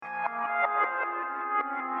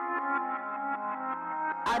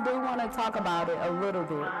I do want to talk about it a little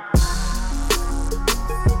bit.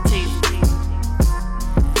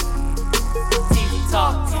 TV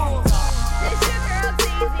Talk. It's your girl,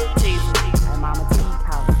 Teezy. And Mama T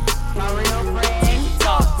house. My real friends, TV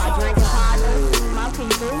Talk. my drinking partners, my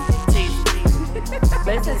people.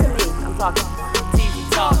 Listen to me. I'm talking. TV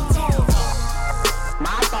Talk.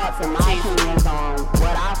 My thoughts and my opinions on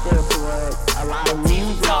what I feel towards a lot of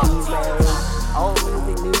music these days. Old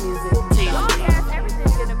music, new music. Long ass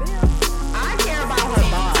everything in the middle. I care about her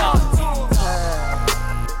TV bars. Talk.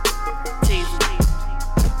 TV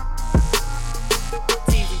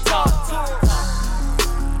Talk.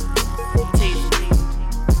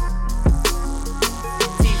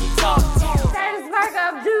 TV Talk. Curtis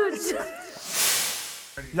Markup, dude.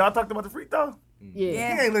 Y'all talked about the freak though?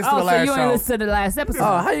 Yeah. You ain't listen to the Oh, so last you show. ain't listen to the last episode?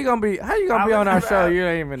 Oh, how you gonna be on our show? You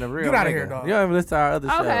ain't even the real. Get outta nigga. here, dog. You don't even listen to our other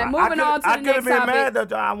show. Okay, moving on to I the could next have been topic. mad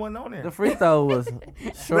that I wasn't on there. The free throw was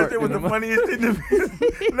short. But it was than the funniest shit in the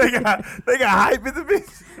they got hype in the bitch.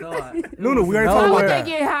 Luna, we already No talked How about would way. they that.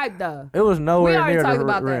 get hyped though? It was nowhere We already near talked the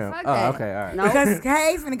about that. rim. Fuck Oh, that. okay, all right. No. Because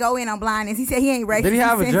Hayes finna go in on blindness. He said he ain't racist. Did he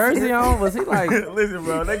have a He's jersey sensitive. on? Was he like? Did Listen,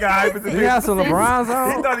 bro, they got hype in the he have some bitch. LeBrons He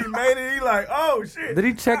on? thought he made it. He like, oh shit. Did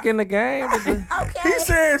he check in the game? He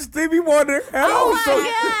said Stevie Wonder had Oh also.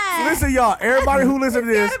 my God. Listen, y'all, everybody who listen to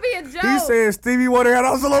this, Gotta be a joke. he said Stevie Wonder had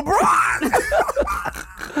also LeBron.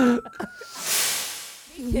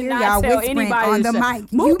 Hear Cannot y'all tell whispering anybody on to the shut-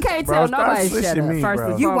 mic. Mook You, can't Bro, tell stop nobody to shut switching up. me, First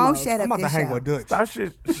bro. and you won't foremost. shut I'm up about to this hang show. with Dutch. Stop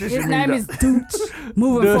shishing His me. name dog. is Dooch.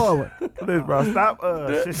 Moving forward. Listen, bro, stop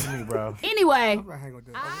shishing me, bro. Anyway,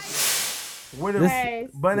 Where the Hayes.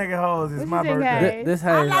 butt naked hoes is What my you think, birthday. Hayes? This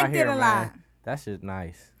I Hayes liked right here, it a man. lot. That shit's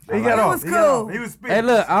nice. He got It off. was He got cool. off. He was spitting. Hey,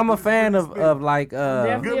 look, I'm a fan of like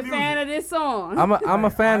definitely a good fan of this song. I'm a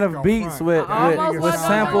fan of beats with Almost with wasn't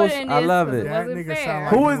samples. good in I this love because it. it wasn't fair.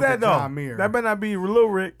 Who is that though? That better not be Lil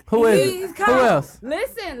Rick. Who is He's it? Who cold. else?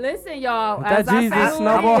 Listen, y'all. That As I Jesus say who I'm it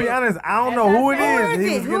gonna Snowball? be is- honest. I don't As know I who it say- is. Who He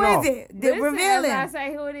is was it? getting Who off. is it? Listen, Reveal as I him.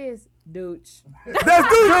 say who it is. Dooch. That's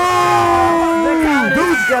Dude.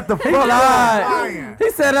 Dude got the fuck Lied. He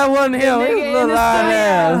said that wasn't him. He was nigga a in little the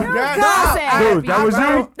lying studio. ass. I said, Dude, that was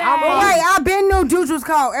happy you? birthday. Wait, I been knew Juice was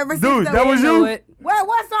called ever since. Dude, the- that was Know you? it.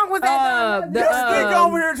 What song was that? The, This nigga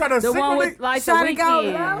over here trying to the one with secretly. like the Shot it go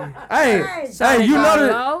weekend. low. Hey, Shot hey, it you down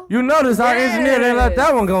notice? low. You notice our engineer didn't let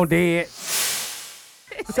that one go dead.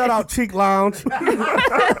 Shout out Cheek Lounge.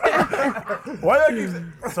 Why y'all keep?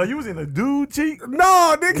 So you was in the dude cheek?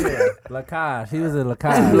 No, nigga. Lacage. He was in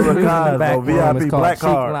Lacage. Lacage, Back oh, room. VIP It's called black Cheek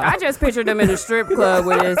card. Lounge. I just pictured him in a strip club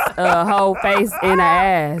with his whole face in a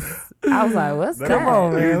ass. I was like, what's that? Come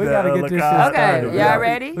on, man. We gotta get this shit started. Okay, y'all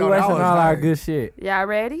ready? We No, that wasting was all our nice. good shit. Y'all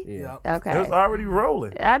ready? Yeah. It was Okay. already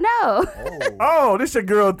rolling. I know. Oh, this your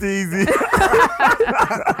girl TZ.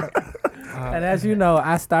 And as you know,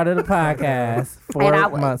 I started a podcast And I 4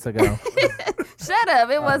 was- months ago. Shut up.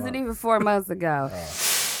 It wasn't even 4 months ago.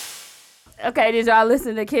 Okay, did y'all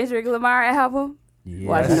listen to Kendrick Lamar album? Yeah,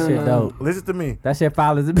 Watch that no, shit no. dope. Listen to me. That shit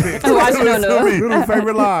follows a bitch. Watch no, Listen to no. me. Luna's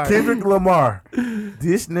favorite line. Kendrick Lamar.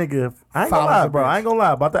 This nigga, I ain't gonna Follows lie, the bro. bitch. I ain't gonna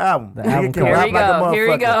lie about the album. The Nigga album can cover. Here rap we like a go. Here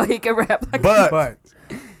we motherfucker. go. He can rap like But But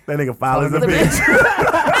that nigga follows a The bitch.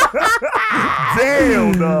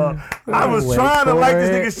 Damn, dog. I was Wait trying to for like this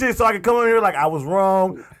it. nigga shit so I could come in here like I was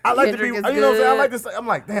wrong. I like to be, you Kendrick know is what I'm saying? I good. like this. I'm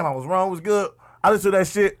like, damn, I was wrong. It was good. I listened to that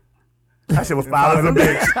shit. That shit was following a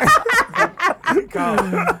bitch.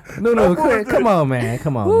 No, quick, come on, man.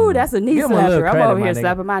 Come on. Ooh, man. that's a knee Give him a little slapper. I'm credit, over my here nigga.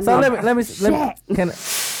 slapping my So knee. let me can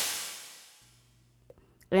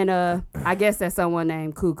And I guess that's someone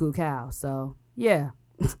named Cuckoo Cow. So yeah.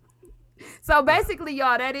 So basically,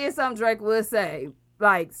 y'all, that is something Drake would say.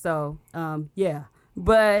 Like, so, yeah.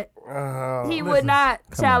 But he would not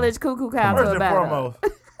challenge Cuckoo Cow First to a and battle. foremost,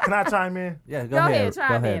 can I chime in? Yeah, Go ahead,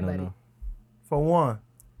 chime in, buddy. For one,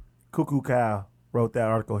 Cuckoo Cow wrote that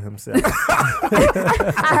article himself.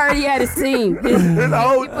 I heard he had his team. He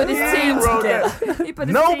put his team together. He put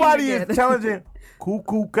his Nobody team is together. challenging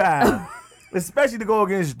Cuckoo Cow, especially to go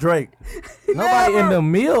against Drake. Nobody in the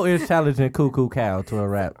mill is challenging Cuckoo Cow to a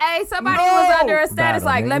rap. Hey, somebody No! was under a status Battle,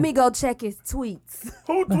 like, nigga. let me go check his tweets.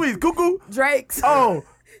 Who tweets? Cuckoo? Drake's. Oh,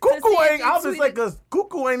 Cuckoo see if ain't. he I was just like, cause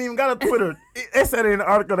Cuckoo ain't even got a Twitter. It said it in the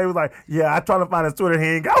article. They was like, yeah, I trying to find his Twitter. He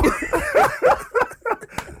ain't got one.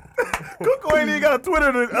 Cuckoo ain't even got a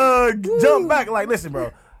Twitter to jump back. Like, listen,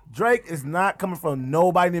 bro. Drake is not coming from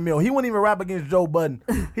nobody in the mill. He wouldn't even rap against Joe Budden.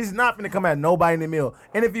 He's not finna come at nobody in the mill.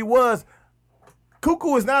 And if he was,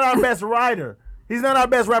 Cuckoo is not our best writer. He's not our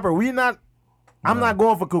best rapper. I'm not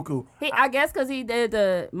going for Cuckoo. I guess because he did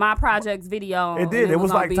the My Projects video. It did. and It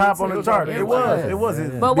was on like top on BET. the chart. It was. Yeah. It was.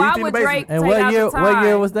 But why BET would Basement. Drake And take out what year? the time? What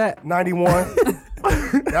year was that? 91.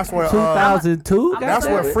 That's where 2002. That's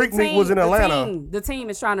saying where the Freaknik was in Atlanta. The team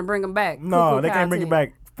is trying to bring him back. No, Cuckoo they Cow can't bring team. it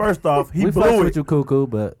back. First off, he we fuck blew with it. you, Cuckoo,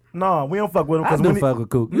 but No, we don't fuck with him. I 'cause do when he- fuck with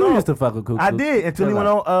Cuckoo. You No. used to fuck with Cuckoo. I did until he Chill went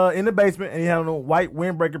out. on in the basement and he had on white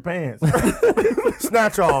windbreaker pants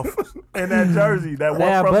Snatch off. and that jersey. That They one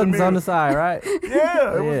had from buttons the on mirror. the side, right?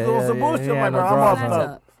 Yeah, it was Yeah, doing some yeah, bullshit. he I'm had like, no bro, I'm drawers off on.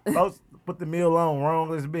 Snatch stuff. Folks put the meal on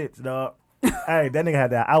wrong as bitch, dog. Hey, that nigga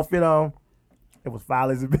had that outfit on. It was foul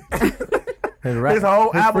as a bitch. His, rap, His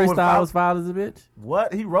whole his album was freestyle foul. was foul as a bitch.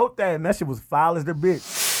 What? He wrote that and that shit was foul as the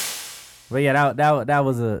bitch. But yeah, that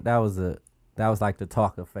was like the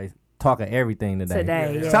talk of everything today.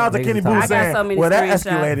 Today, yeah. Shout out to Niggas Kenny talk- Boo I got saying, so many well, that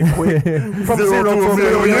screenshots. escalated quick. From 0 to a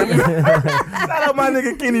million. Shout out my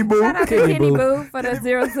nigga Kenny Boo. Shout out to Kenny Kenny Boo. Boo for the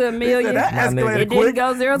 0 to a million. That My nigga. escalated It quick. didn't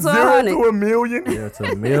go 0 to 0 100. to a million. Yeah, it's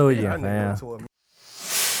a million, man. Shout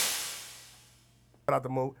out the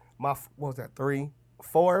move. What was that? 3,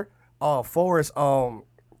 4. 4 is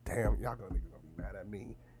damn, y'all gonna be mad at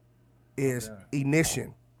me. Is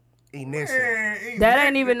ignition. Ignition. That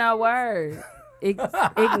ain't even no word.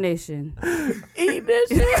 Ignition.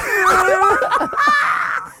 Ignition.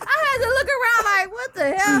 I had to look around like, what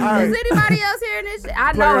the hell? All right. Is anybody else hearing this shit?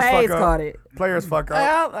 I know Players Hayes fuck up. caught it. Players fuck up.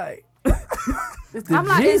 I'm like, it's the I'm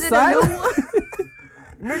like, G is it a new silent. one?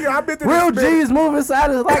 Nigga, I been to Real this Spanish- G's moving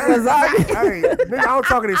silent like lasagna. Hey, nigga, I'm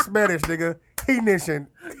talking in Spanish, nigga. Ignition.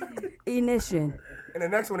 Ignition. And the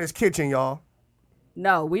next one is kitchen, y'all.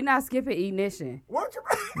 No, we not skipping ignition. What you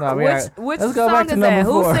No, we Which are- song let's go back to is that?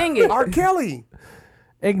 number Who 4. sing it? R. Kelly.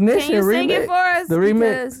 Ignition Can you sing remix. it for us? The remix.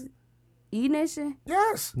 Because ignition.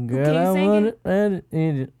 Yes. Girl, Can you I sing want it? it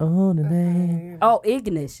and it on the day. Oh,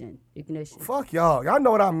 ignition. Ignition. Fuck y'all. Y'all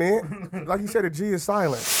know what I meant. Like you said, the G is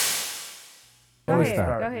silent. Go Let me ahead.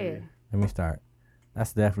 start. Go ahead. Let me start.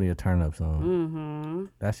 That's definitely a turn up song. Mm-hmm.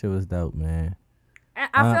 That shit was dope, man.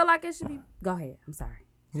 I feel like it should be. Go ahead. I'm sorry.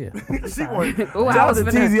 Yeah. She went. Ooh, I Shout out was to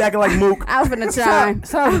finna, TZ acting like Mook. I was finna chime.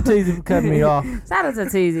 Shout out to Teezy for cutting me off. Shout out to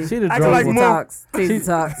Teezy. She the Acting like drunk Mook. one. Talks. Teezy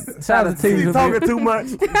talks. Shout out to Teezy TZ for talking being, too much.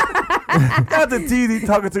 Shout out to TZ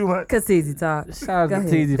talking too much. Cause Teezy talks. shout out Go to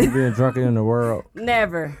ahead. Teezy for being drunker than the world.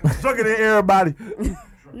 Never. Drunker than everybody.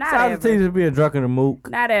 Not Shout out to ever. Teezy for being drunker than Mook.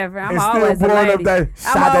 Not ever. I'm And still always a pouring up lady. that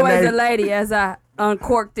I'm always Chardonnay. a lady as I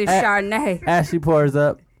uncork this Chardonnay As she pours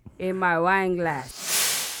up. in my wine glass.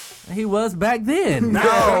 He was back then.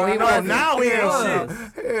 No, he wasn't. now he ain't was.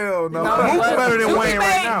 shit. Hell no. Mook's better than Wayne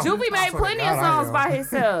right now. Juvie made plenty of God, I songs am. by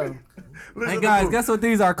himself. Listen Hey to guys, Mook. guess what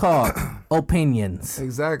these are called? Opinions.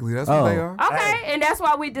 Exactly. That's Oh. what they are. Okay, and that's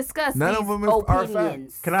why we discuss None these of them are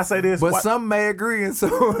opinions. Can I say this? But What- some may agree and some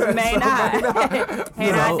May not.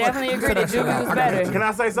 And I definitely agree that Juvie was better. Can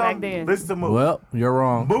I say something? then. Listen to Mook. Well, you're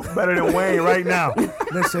wrong. Mook's better than Wayne right now.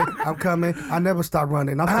 Listen, I'm coming. I never stop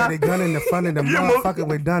running. I'm steady gunning in front of the Yeah, Mook. motherfucker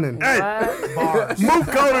with Dunning. Hey, Bars. Mook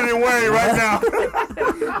colder than Wayne right now.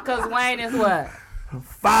 Because Wayne is what?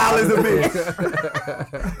 Foul as a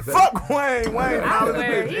bitch. Fuck Wayne. Wayne I foul as a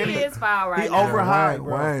swear, bitch. he is foul right He now. overhyped, Wayne,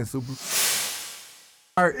 bro. Wayne, super.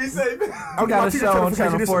 He said, I got a teacher show on certification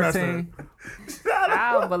Channel this 14.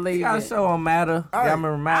 I don't believe Got a it. show on Matter. Y'all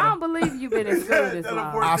remember I Matter? don't believe you've been in school this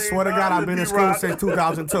long. I swear to God, I've been in school since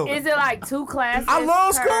 2002. Is it like 2 classes I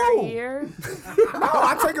love per school. year? No,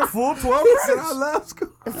 I take a full 12 credits. I love school.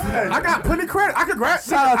 I got plenty credit. I could graduate.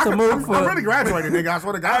 Shout out to Mook for- I'm really graduated, nigga. I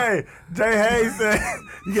swear to God. Hey, Jay Hayes said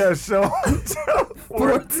you got a show on Channel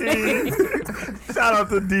 14. Shout out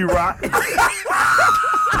to D-Rock.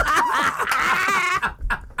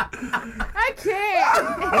 I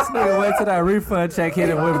can't. This nigga wait till that refund check hit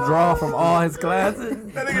and withdraw from all his classes.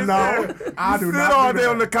 That nigga No, said, I you do sit not all do day that.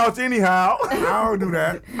 on the couch anyhow. I don't do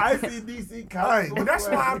that. ICDC Hey, couch. but that's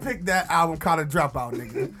why I picked that album, College Dropout,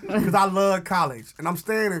 nigga. Because I love college. And I'm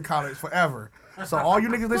staying in college forever. So all you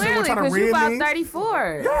niggas listening, Clearly, trying to because you read about me.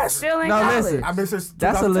 34. Yes. Still in No, college. listen. I've been since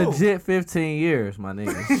That's a 2002. legit 15 years, my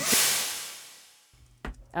nigga.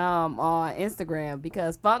 On Instagram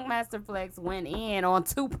because Funkmaster Flex went in on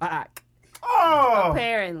Tupac. Oh.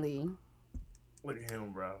 Apparently. Look at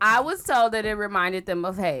him, bro. I was told that it reminded them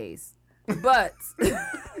of Hayes. But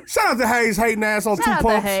Shout out to Hayes hating ass on shout two out to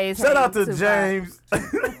pumps. Hayes. Shout out to Tupac. James.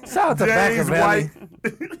 Shout out to James Machiavelli. White.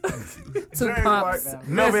 Two James pumps. White.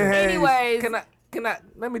 Melvin Hayes. Anyways. Can I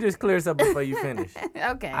let me just clear this up before you finish.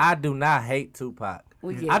 Okay. I do not hate Tupac.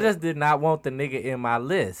 We get I it. just did not want the nigga in my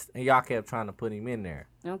list, and y'all kept trying to put him in there.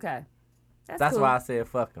 Okay. That's cool. why I said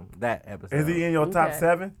fuck him. That episode. Is he in your top Okay.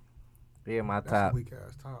 7? He in my That's top a weak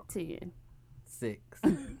ass top. 10. 6.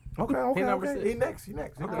 Okay. He number okay. 6. He next. He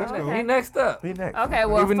next. Okay. Okay. He next up. He next. Okay,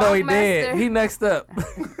 well, Even though he Funkmaster- dead, he next up.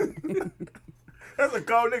 That's a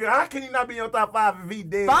cold nigga. How can he not be in your top 5 if he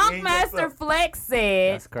dead? and he ain't got Funkmaster stuff? Flex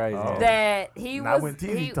said That's crazy. that he Not was. when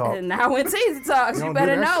TZ talk. Not when TZ talks. You Don't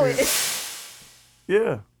better do that know shit. it.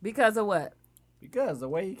 Yeah. Because of what? Because the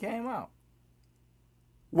way he came out.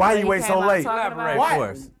 Why He you wait came so out late? talking about- Elaborate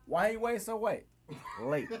for us. Why he wait so late?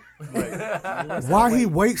 Why he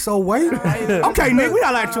wait so wait? Okay, Nick, we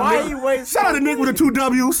gotta let you. Why Nick. he wait Shout out to Nick with the 2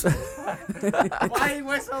 W's. Why he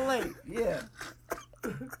wait so late? Yeah.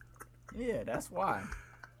 Yeah, that's why.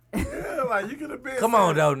 Yeah, like you could have been. Come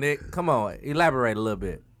on, though, Nick. Come on. Elaborate a little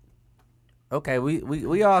bit. Okay,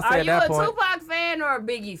 we all Are said you that a point. Tupac fan or a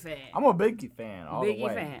Biggie fan? I'm a Biggie fan all the Biggie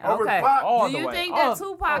way. fan. Over Okay. Pac? All Do the you way. think All- that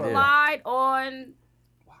Tupac yeah. lied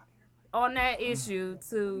on that issue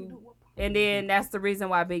to, and then that's the reason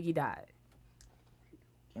why Biggie died?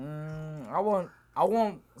 I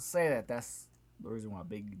won't say that that's the reason why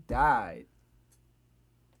Biggie died.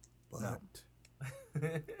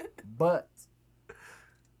 But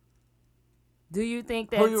Do you think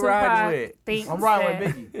that Who you riding Tupac with? thinks I'm riding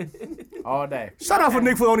that, with Biggie all day. Shout out for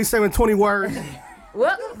Nick for only saying 20 words.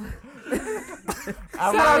 What?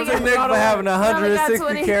 Shout out to Nick for having only got 160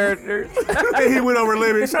 20. characters. And he went over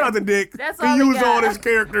limit. Shout out to Nick. That's He all he used got. all his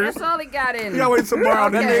characters. That's all he got in He it. always tomorrow.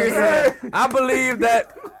 That Okay. nigga said, I believe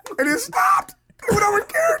that. and it stopped. He went over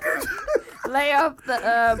characters. Lay off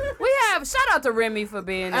the. We have shout out to Remy for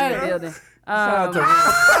being in the building. Shout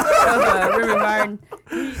out to Remy Martin.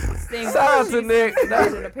 He sings. Shout out to Nick. Made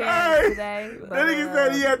an appearance today. But, That nigga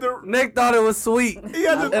said he had to. Nick thought it was sweet. He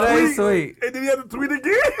had to It ain't tweet, sweet. and then he had to tweet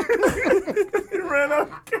again. He ran out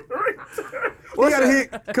of character. He got to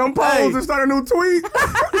hit compose and start a new tweet.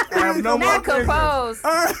 I have no more not characters. composed.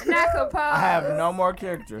 Not composed. I have no more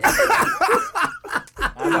characters.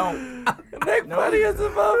 I don't. Nick funny as a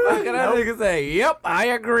motherfucker. That nigga say, "Yep, I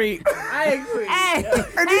agree." I agree. Hey,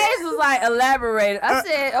 Hayes was like elaborate. I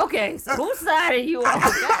said, okay, so whose side are you on?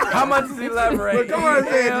 How much is elaborate? Come on,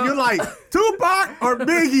 man. You're like Tupac or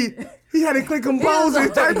Biggie. He had to click compose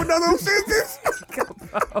and type another sentence.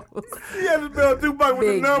 He had to spell Tupac with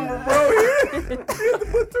the Big number, bro. He had to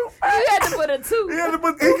put Tupac. You had to put a two. He had to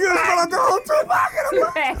put He could have Tupac. spelled out the whole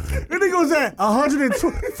Tupac. Then he goes at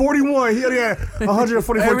 141. He only had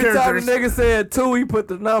 144 Every time the characters. nigga said 2, he put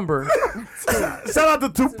the number. Shout out to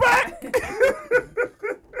Tupac.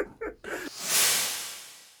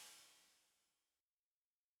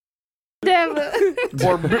 Never.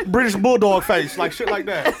 Or British Bulldog face, like shit like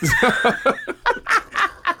that.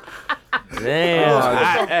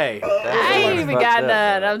 Damn. Hey. I ain't even got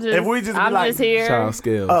none. I'm just, If we just be I'm like- just here Child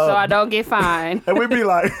skills. so I don't get fined. And we be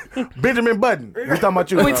like, Benjamin Button. We talking about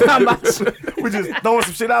you. We talking about you. We just throwing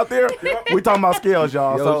some shit out there. We talking about Scales,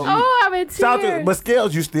 y'all. So Oh, I'm in shout out to, tears. but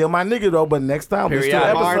Scales, you still my nigga though. But next time, let's do an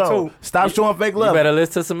Period. Mine episode. too. Stop showing fake You love. better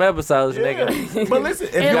listen to some episodes, nigga. But listen,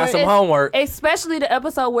 if And you got some it's- homework. Especially the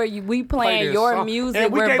episode where we playing this your song. music,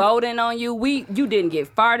 And we we're can't- voting on you. You didn't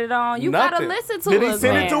get farted on. You gotta Nothing. listen to Did he us.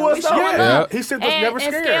 send it man. to us, We though? showing Yeah. up. He said was And, never and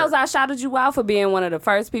scared. Scales, I shouted you out for being one of the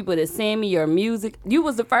first people to send me your music. You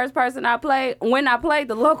was the first person I played when I played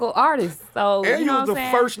the local artist. So And you you know was what the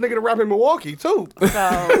I'm first nigga to rap in Milwaukee, too. saying? So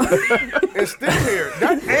And still here.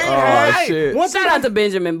 That, Oh, shit. One thing shout out to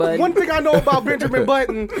Benjamin Button. One thing I know about Benjamin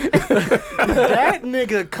Button, that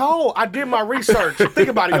nigga cold. I did my research. Think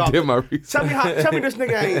about it, y'all. I did my research. Tell me this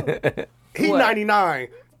nigga ain't. He What? 99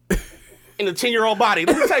 in a 10-year-old body.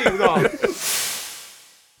 Let me tell you, though.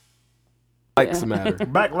 Likes matter.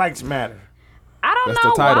 back likes matter. I don't That's the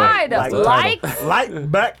know title. why though. That's the Like,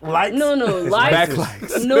 Back likes. no, Back likes,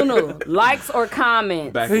 likes. no, likes or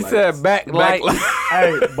comments. Back He likes. said back like.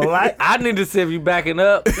 Hey, black. I need to see if you backing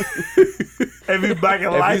up. If you back and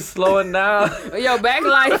If you likes, slowing down. Yo, back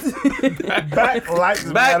likes. back likes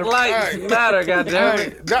Back matter. lights matter, goddamn Hey,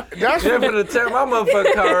 it. that's You're finna tear my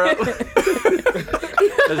motherfucking car up.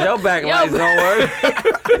 Cause your back lights don't work.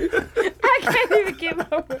 I can't even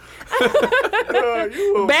get over.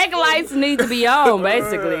 Backlights need to be on,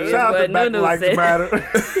 basically. is Shout out what to back Nunu likes said. matter.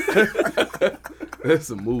 That's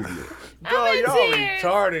a movement. I'm in y'all tears.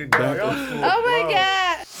 retarded, dog. Y'all full Oh of my love.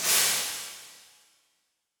 god.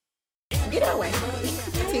 Get away.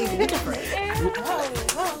 Teasy, get your friend.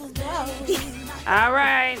 All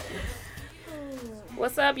right.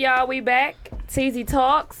 What's up, y'all? We back. TZ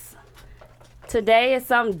Talks. Today is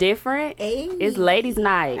something different. Hey. It's ladies'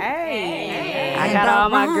 night. Hey. I got all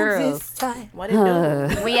my girls. What it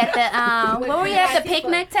do? We at the were we at the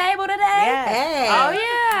picnic table today? Hey. Oh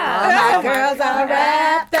yeah. My girls are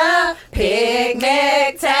at the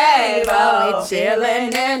picnic table. We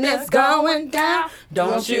chilling and it's going down.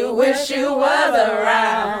 Don't you wish you was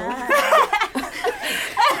around?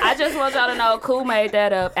 I I just want y'all to know, Cool made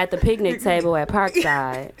that up at the picnic table at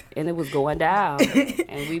Parkside, and it was going down.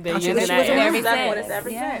 And we've been using that ever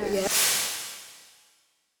since.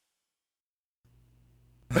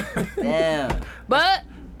 Damn. But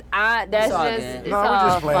that's all just good. it's No, all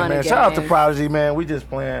we just playing, fun man. and Shout out to games. Prodigy, man. We just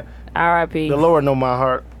playing. R.I.P. The Lord know my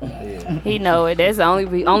heart. He know it. That's the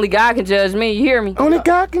only God can judge me. You hear me? Only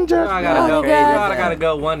God can judge. I gotta go. Oh, God. I gotta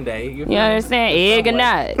go one day. You understand? Egg or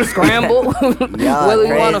not? Scramble? Y'all Will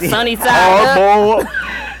we want a crazy. sunny side up? Hard boiled.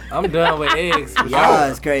 I'm done with eggs. for Y'all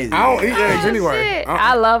sure. is crazy. I don't eat eggs anyway. Shit,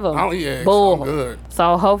 I love them. I don't eat eggs. Bull. I'm good.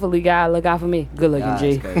 So hopefully God look out for me. Good looking Y'all G.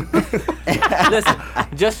 is crazy. Listen,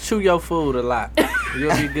 just chew your food a lot.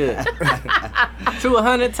 You'll be good. Chew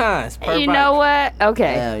 100 times per You bite. know what?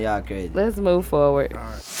 Okay. Damn, y'all crazy. Let's move forward.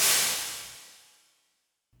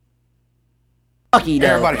 Fuck you,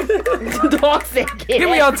 though. Everybody. Dog said, Give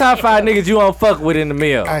me your top 5 niggas you don't fuck with in the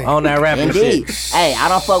meal Hey. on that rapping Indeed. shit. Hey, I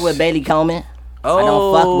don't fuck with Bailey Coleman. Oh, I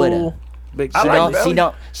don't fuck with her. Big I She like don't.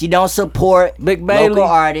 Bailey. She don't support Big Bailey. local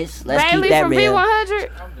artists. Let's Bailey keep that from real. V100?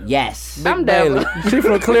 Yes. I'm Bailey. done. She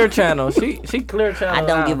from Clear Channel. She Clear Channel. I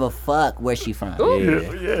don't give a fuck where she from.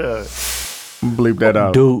 Yeah. Bleep that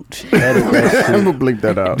out. Dude. I'm gonna bleep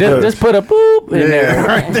that out. Just put a boop in there.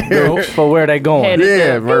 right there. For where they going. Head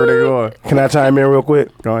Yeah, where they going? Can I chime in real quick?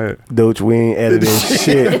 Go ahead. Dooch, we ain't editing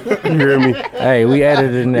shit. You hear me? Hey, we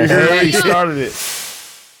edited in that shit. He started it.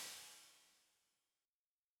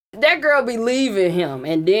 That girl be leaving him,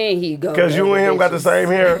 and then he go. Because you and him got the same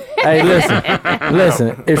hair. Hey,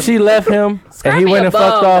 listen. If she left him and he Scrappy went a and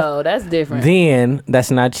fucked bum, off, though. That's different. then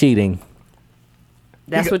that's not cheating.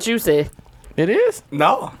 That's what you said. It is.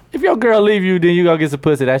 No, If your girl leave you, then you gonna get some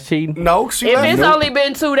pussy. That's cheating. no, she If left. it's only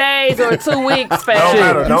been 2 days or 2 weeks, Don't fam,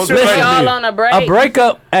 matter. Don't Listen, say y'all me. on a break. A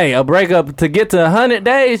breakup, a breakup to get to 100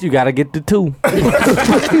 days, you gotta get to 2.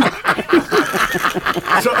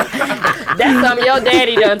 That's something your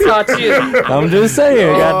daddy done taught you. I'm just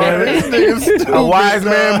saying, goddamn it. A wise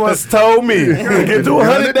man once told me, get to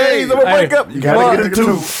 100 days of a Hey, breakup, you gotta get to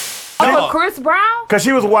 2. Oh, Chris Brown? Cause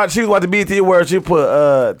she was watching BET Awards. She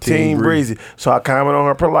put Team Breezy. So I commented on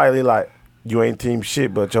her politely like, "You ain't team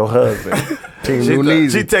shit, but your husband." Team she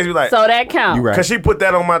Nuneezy. texted me like, So that counts. You right. cause she put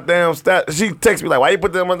that on my damn stat. She texted me like, "Why you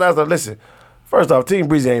put that on my stat?" I said, "Listen, first off, Team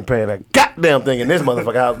Breezy ain't paying that goddamn thing in this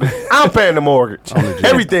motherfucker house. I'm paying the mortgage,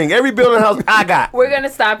 everything, every bill in the house I got. We're going to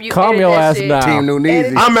stop you. Calm Edit your that ass shit. down. Team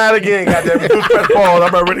Nuneezy. I'm mad again, goddamn.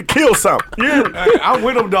 Pause. I'm ready to kill something. I'm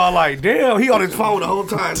with him, dog. Like, damn, he on his phone the whole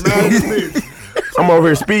time. Man, I'm over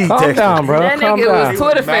here speed Calm texting. down, bro. That Calm nigga down. was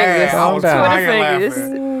Twitter mad. fingers. I was Calm down. Twitter crying fingers.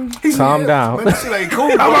 laughing. Calm down. Man, this shit ain't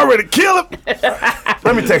cool. I'm already to kill him.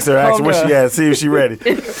 Let me text her, ask her where she at, see if she ready.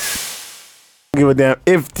 Give a damn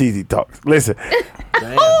if TZ talks. Listen,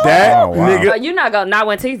 that Oh, wow. nigga. Oh, you not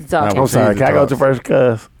when T's talking. I'm sorry. Can I go to first,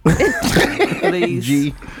 cuz? Please.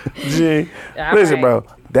 G. G. All Listen, right. bro.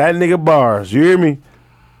 That nigga bars. You hear me?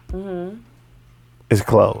 It's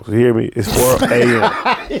closed. You hear me? It's 4 a.m.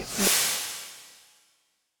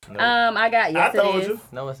 I got yes, it is.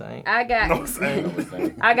 No, it ain't. I got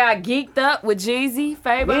I got Geeked Up with Jeezy,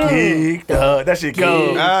 Fabo. That shit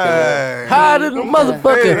cold. Hey. How did the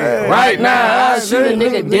motherfucker right now? I Shoot a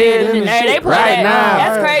nigga dead in the Hey, they play right that. now.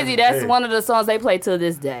 That's crazy. That's one of the songs they play to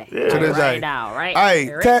this day. To this right day. now, right? Hey,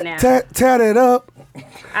 right now. tat it up.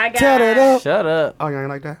 I got Tat it up. Shut up. Oh, you ain't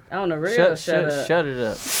like that? on the real. Shut up. Shut it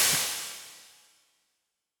up.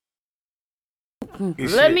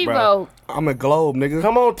 Let me vote. I'm a globe, nigga.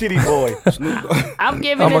 Come on, TD boy. I'm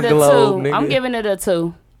giving I'm it a a globe, 2. nigga. I'm giving it a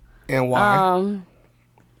 2. And why?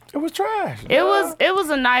 It was trash. It was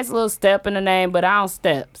a nice little step in the name, but I don't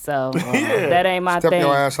step, so that ain't my Step thing.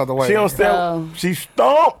 your ass out the way. She don't step. So- She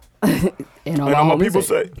stomp. You know, And all my homies people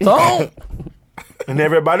say- say. Stone. And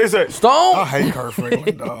everybody say. I Stone. hate Kurt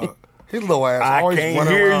Franklin, dog. His little ass I always can't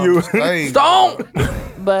running hear around you. the stage. Stone.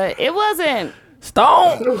 but it wasn't.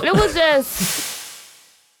 Stone. It was just.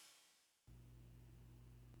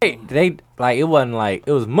 They like it wasn't like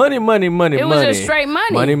it was money. It was just straight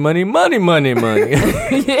money. Money. Yeah. Money, That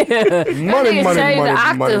nigga changed the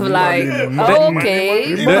octave like,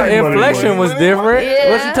 okay. The inflection was different. Yeah.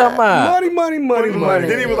 What you talking about? Money.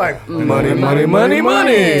 Then he was like, Money. Like,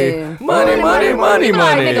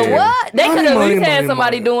 nigga, what? They could have at least had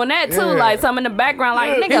somebody doing that too, like some in the background,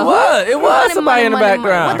 like nigga. It was somebody in the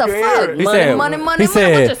background. What the fuck? He Money, said- money. he What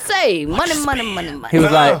said- you say? Money. He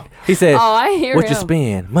was like, he said, Oh, I hear what him. you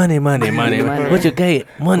spend? Money. Money. money. What you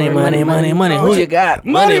get? Money. Who you got?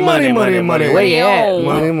 Money. Where you at?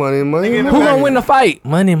 Money. Who gonna win the fight?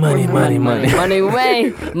 Money. Money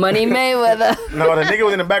Mayweather. No, the nigga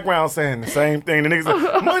was in the background saying the same thing. The nigga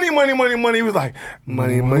said, money. He was like,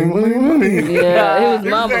 money. Yeah, he was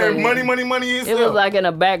mumbling. Money. It was like in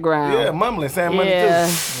the background. yeah, mumbling, saying money Yeah.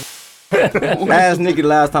 too. Ask Nikki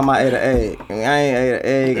last time I ate an egg. I ain't ate an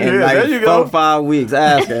egg in Yeah, there you like go. 4-5 weeks.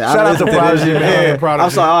 Ask her. Shout out to Prodigy, man. I'm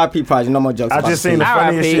sorry, RIP Prodigy. No more jokes. I about just the seen the team.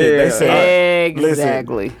 funniest R.I.P. shit. They said,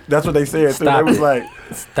 Exactly. listen, that's what they said too. Stop They was it. like,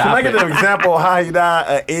 can I get Stop an example of how he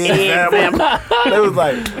died? An egg example. They was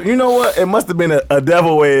like, you know what? It must have been a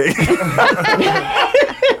devil egg.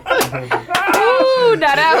 Ooh,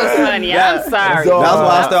 now that was funny. I'm sorry. So, That's why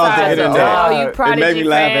I started Sorry thinking to that. all you It made Prodigy me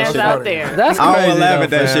laugh at fans shit. out there. That's I don't crazy. want to laugh though, at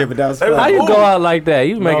that fam. shit, but that was They was How funny. you go out like that?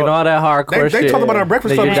 You making all that hardcore They shit. talked about it on Breakfast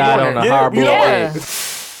that Club you this died morning. on the Yeah, hard you know boiled. Yeah.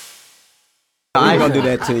 I ain't gonna do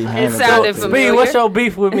that to you. It sounded Speed, familiar. what's your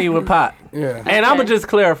beef with me with Pop? Yeah. And I'm gonna just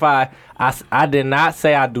clarify. I did not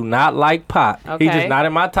say I do not like Pop. He Okay. just not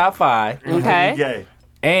in my top 5. He Okay. gay.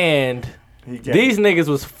 And He gay. these niggas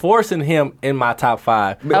was forcing him in my top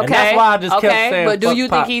 5. Okay. And that's why I just kept saying. But do fuck you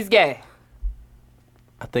Pop. think he's gay?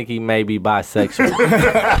 I think he may be bisexual.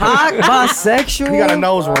 Pac bisexual? He got a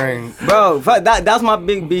nose ring. Bro, fuck, that's my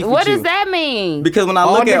big beef What with you. does that mean? Because when I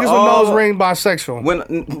All look niggas at with all... nose ring bisexual.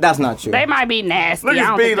 When, that's not true. They might be nasty. Look I at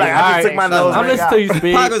don't Speed think like, they I are. just took my nose I'm ring listening out. to you,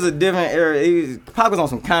 Speed. Pac was a different era. Pac was on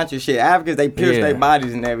some conscious shit. Africans, they pierced Yeah. their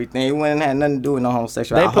bodies and everything. It wouldn't have nothing to do with no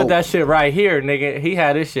homosexual. They I put hope. that shit right here, nigga. He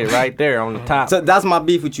had this shit right there on the top. So that's my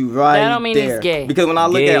beef with you right That don't mean he's there. gay. Because when I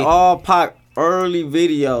look Gay. at all Pac early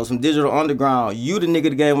videos from Digital Underground, you the nigga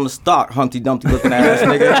that gave him the stock, Humpty Dumpty looking ass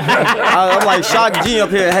nigga. I'm like Shock G up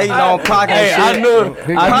here hating on Pac and Hey, shit. I knew.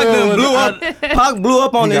 Pac done blew up. Pac blew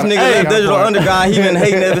up on this nigga Hey, in Digital Underground. He been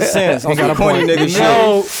hating ever since on some corny nigga shit.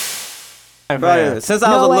 No. Right. Since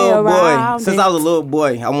I was a little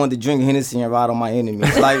boy, I wanted to drink Hennessy and ride on my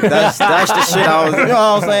enemies. Like that's the shit I was. You know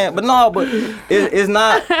what I'm saying? But no, but it's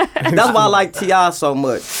not. That's why I like T.I. so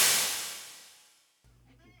much.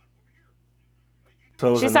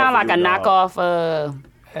 She sound like a knockoff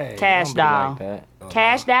Hey, Cash don't be Doll. like that.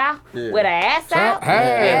 Cash Doll with an ass out.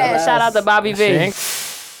 Hey. Yeah, shout out to Bobby V.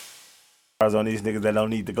 Bars on these niggas that don't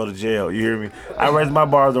need to go to jail. You hear me? I raise my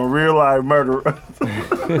bars on real life murderers.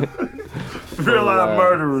 Real life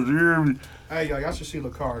murderers. You hear me? Hey, y'all should see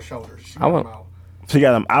LaCar's shoulders. She I want- got them out. She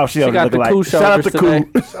got them out. She got looking the like. cool Shout out to shoulders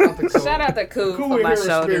Cool. Shout out to Cool. Shout out to Cool Cool for in my her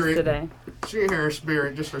shoulders spirit. today. She ain't here in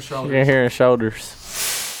spirit, just her shoulders. You're hearing shoulders.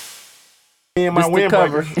 Me and my That's the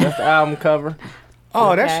cover. windbreakers. That's the album cover.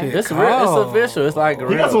 Oh, that Okay. shit. It's real. It's official. It's like You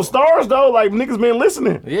got real. some stars though. Like niggas been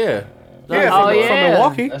listening. Yeah. Yeah, Oh, from yeah.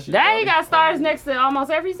 Milwaukee. Dang, he got stars next to almost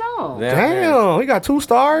every song. Damn, he got 2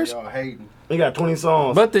 stars. He got 20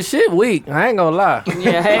 songs. But the shit weak. I ain't gonna lie. Yeah, I he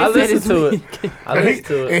said listen it's to it. weak. I listen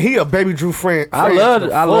to it. And he a Baby Drew friend. I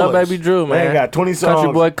love Baby Drew, Man, man. got 20 songs.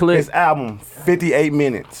 Country Boy Click. His album 58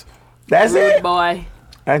 minutes. That's Rude it. boy.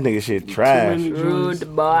 That nigga shit trash.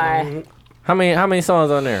 Rude boy. How many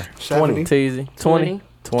songs on there? 20. Teasy. 20.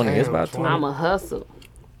 20. It's Damn, about 20. I'm a hustle.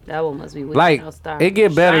 That one must be weak. Like, No stars. it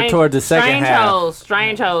get better towards the second Strange half. Hoes.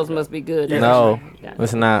 Strange Hoes must be good. No,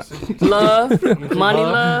 it's not. Love. Money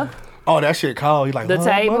Love. Oh, that shit cold. He like, The love,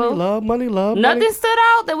 Table. money, love, money, love. Nothing money. stood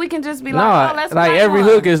out that we can just be like, No, oh, let's like play every one.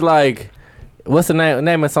 hook is like, what's the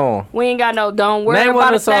name of the song? We ain't got no, don't worry Name one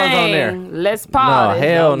about of the a songs on thing. there. Let's No, party.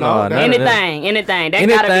 hell no. no, Anything. That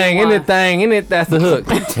gotta be one. anything, that's the hook.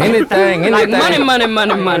 anything, Like anything.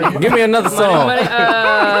 money. Give me another song. Money,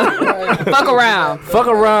 fuck around. Fuck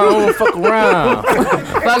around, fuck around,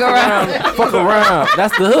 Fuck around. fuck around.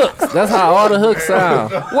 That's the hooks. That's how all the hooks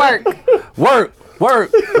sound. Work. Work,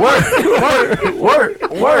 work,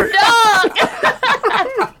 work.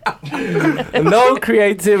 No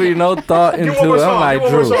creativity, no thought into it. I'm like,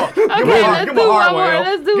 Drew. Okay, let's do one more.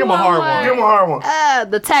 Let's do Give him a one hard more. one. Give him a hard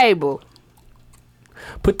one. The table.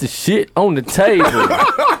 Put the shit on the table.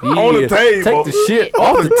 On the table. Take the shit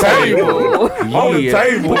off the table. On the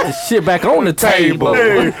table. Put the shit back on the table.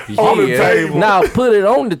 Hey, on the table. Now put it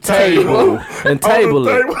on the table and table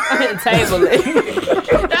it. Table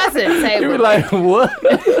it. That's it. You Table be it. like, what?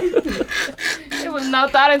 There was no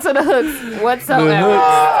thought into the hooks whatsoever.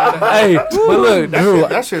 Hey, but look, Drew.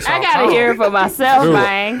 That shit's I gotta hear it for myself, Drew,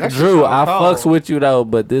 man. Drew, I fucks with you though,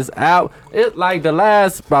 but this album, it like the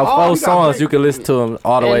last about Oh, 4 you got songs big- you can listen to them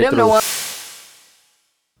all the And way them the through. ones.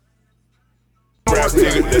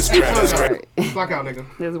 Fuck out, nigga.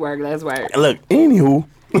 Let's work. Look, anywho.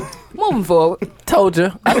 Moving forward. Told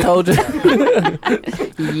you, I told you.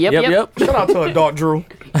 Yep. Yep. Shout out to Adult Drew.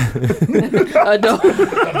 Adult.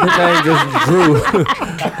 The name just Drew.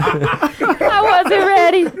 I wasn't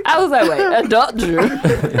ready. I was like, wait, adult Drew.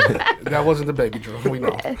 That wasn't the baby Drew. We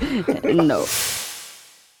know. No.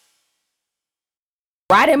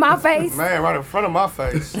 Right in my face. Man, right in front of my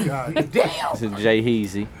face. God damn. This is Jay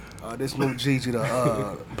Heezy. This new Gigi,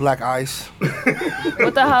 the Black Ice.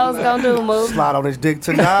 What the hoes gonna do, Moo? Slide on his dick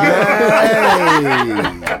tonight.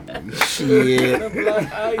 Shit.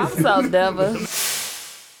 I'm so devil.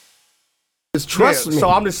 Just trust me. So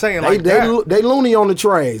I'm just saying, They, like that. they loony on the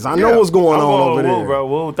trays. I know what's going on over there. bro.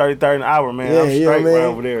 Woo, 30 an hour, man. Yeah, I'm straight man. right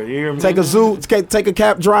over there. You hear me? Take a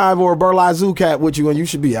cap drive or a Burleigh Zoo cap with you, and you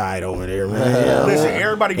should be all right over there, man. Listen,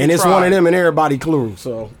 everybody get And it's tried. one of them, and everybody clue.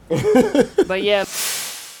 So But yeah,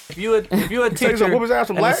 If you a teacher what was that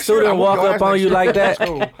from and a last year? student I walk went up last on you year. like That's that,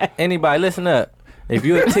 cool. anybody listen up. If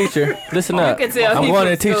you a teacher, listen up. you can tell I'm he going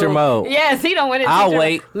from in teacher school. mode. Yes, he don't want to. I'll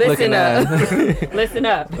wait. Listen looking up. at Listen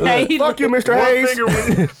up. Hey, Fuck you, Mr. Hayes.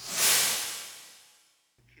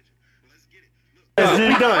 We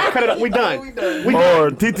done. Cut it up. We done.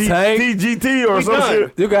 Or TGT or some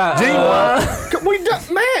shit. You got We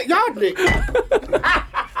done. Man,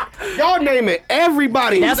 y'all name it.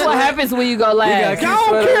 Everybody. that's what happens when you go last.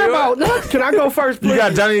 Y'all don't care about. Can I go first, please? You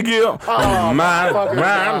got Johnny Gill.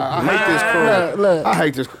 I hate this crew. Look. I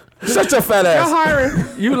hate this crew. shut your fat Y'all ass.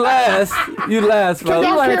 hiring. you last, You folks.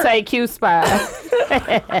 want to take Q spot?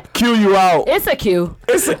 Q you out. It's a Q.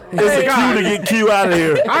 It's a Q to get Q out of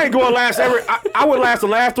here. I ain't going last ever. I would last the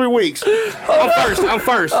last 3 weeks. I'm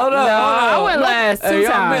first. Hold on, No, I went last two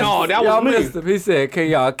y'all times. missed- No, that was y'all me. missed him. He said, "Can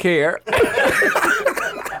y'all care?"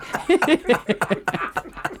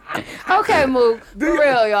 Okay, Moo. For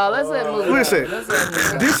real, y'all. Let's let Moo. Listen, Let's let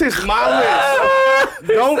Moo go. this is my list.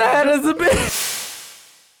 Don't. Sad as a bitch.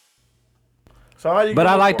 So how you But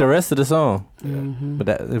I going like for the rest of the song. But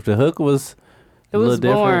if the hook was It a was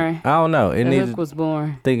little boring. different, I don't know. It The needed. hook was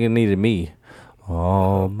boring. Think it needed me.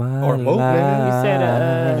 Oh my Or Mook, nigga. You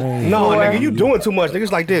said No, nigga, you doing too much.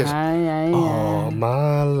 Niggas like this. Ay. Oh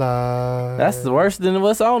my life. That's worse than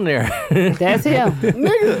what's on there. That's him.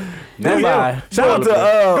 Nigga. That's why. Shout out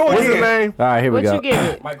to what's his name? All right, here we What go. you give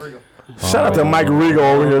it? Shout out to Mike Rigo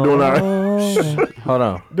over here doing that. Hold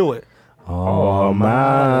on. Do it. Oh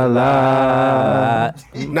my life.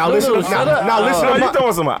 Now listen. Now listen Oh, to you mine.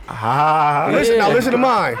 throwing some Listen. Now listen to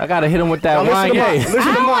mine. I gotta hit him with that Now listen wine. to mine. Yeah. Listen I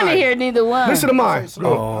to don't want to mine. hear neither one. Listen to mine.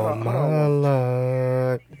 Oh my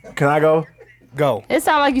life. Can I go? Go. It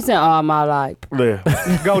sounds like you said all my life. Yeah.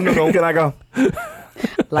 Go. No. Can I go?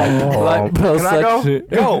 Like, Like Bill Can I go? Suction.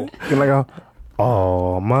 Go. Can I go?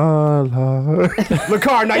 Oh my life.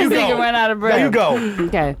 Lacar, now you this nigga go. ran out of breath. Now you go.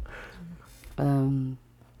 Okay.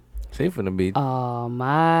 She finna be. All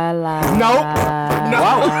my life. No.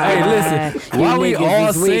 Hey, listen. Why we niggas all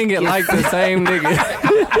is weak. sing it like the same nigga?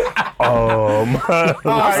 Oh my.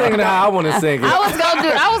 I'm singing it how I want to sing I it.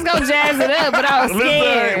 was gonna jazz it up, but I was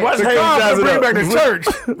scared. Watch The Hayes car jazz it bring up. back to church.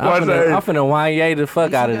 Watch I'm Hayes. finna Wanye the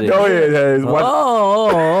fuck out of this. Go ahead, Hayes. Watch.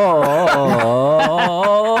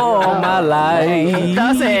 Oh, my life.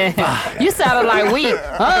 I said, you sounded like weak.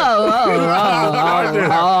 Oh,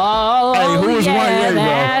 Hey, who was yeah, Wanye, bro?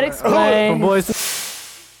 that explains. Boys,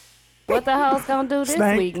 What the hell's gonna do this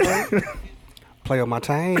Snake. week, man? Play on my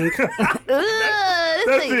tank. That's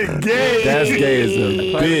it, gay. That's gay as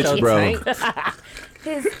a bitch, bro.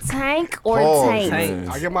 His tank or Pause. tank?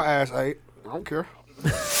 I get my ass ate. I don't care.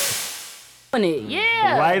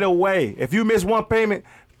 Yeah. Right away. If you miss one payment,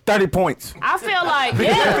 30 points. I feel like, They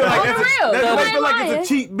yeah, feel like on the real. they You feel ain't like lying. it's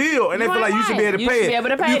a cheap bill, and they You feel like ain't you should be able to lying. pay You should it. be able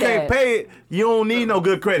to If pay you can't that. pay it, you don't need no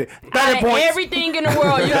good credit. 30 Out of points. everything in the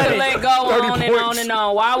world, you can let go 30 on and on points. and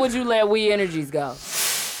on. Why would you let We Energies go?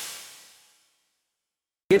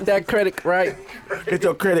 get that credit right Get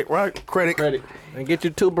your credit right. Credit. and get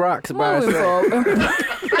your 2 Brocks by Moving itself. forward.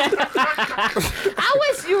 I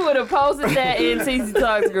wish you would have posted that in TZ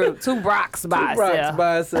Talks group. 2 Brocks by Brocks itself.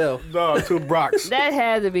 by itself. No, 2 Brocks. That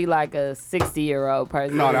had to be like a 60-year-old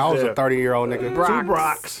person. No, that was a 30-year-old nigga. Brocks. 2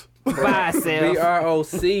 Brocks. By itself.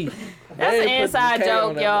 BROC. That's an inside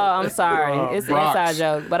joke, y'all. I'm sorry. It's an Brocks. inside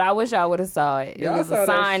joke. But I wish I would have saw it. It Y'all was saw a that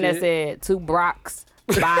sign that shit. said 2 Brocks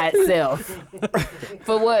by itself.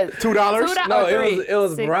 For what? $2? No, $3. it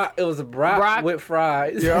was Six. Brock. It was a Brock, Brock. with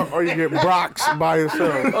fries. Yeah, or you get Brocks by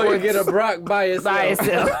yourself. Or you get a Brock by yourself. By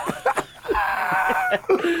itself.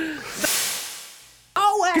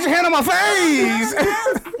 Get your hand on my face!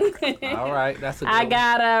 All right, that's a good I one.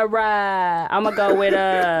 gotta ride. I'm gonna go with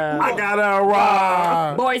I got a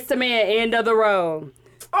ride. Boys to Men, End of the Road.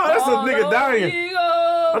 Oh, that's a nigga dying.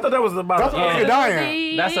 I thought that was about. That's a nigga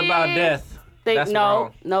dying. That's about death. That's no,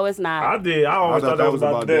 wrong. no, it's not. I did. I always thought that was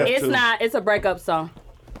about death. It's too. not. It's a breakup song.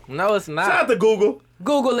 No, it's not. Shout out to Google.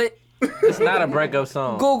 Google it. It's not a breakup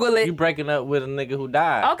song. Google it. You breaking up with a nigga who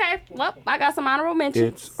died. Okay, well, I got some honorable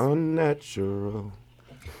mentions. It's unnatural.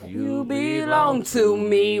 You belong to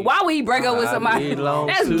me. Why would he break up with somebody? belong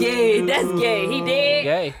That's to gay. you. That's gay. He did.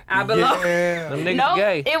 Gay. I belong. Them niggas No,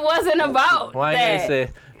 gay. it wasn't about Why that. you say,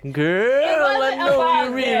 girl, I wasn't know about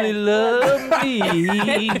you really love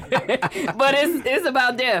me. But it's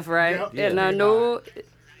about death, right? And I know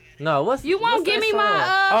No, what's you won't what's give that me my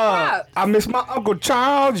song? props. I miss my Uncle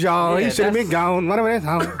Charles, y'all. Yeah, he should have been that's- gone. Whatever that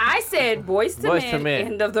song. I said Boys to Boyz Men, II Men.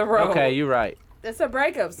 End of the Road. Okay, you right. It's a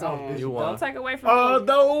breakup song. You won. Don't take away from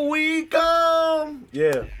Although we come.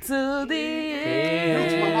 Yeah. me. To the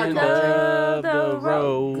End end of the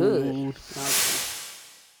road. Good.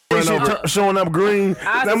 Showing up green.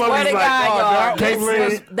 I That swear motherfucker's to like, God, oh, y'all, dog, this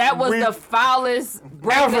Caitlyn, that was the foulest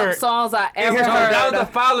breakup Ever. songs I ever history. heard. That was the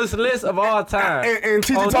foulest list of all time. And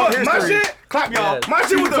TJ Oh, Talk no, history. my shit. Clap, y'all. Yes. My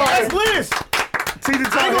shit was the best list. TJ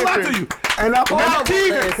Talk I ain't gonna lie history. to you. And I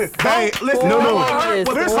list. Hey, listen, No, no.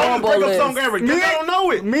 Horrible What's this list. whole breakup Horrible song list. ever? Because I don't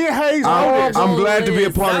know it. Me and Hayes on this. I'm glad to be a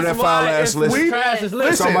part of that That's foul why ass it's list. trash is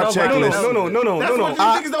It's on my Nobody checklist. knows. No. That's what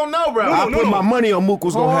you niggas don't know, bro. I put my money on Mook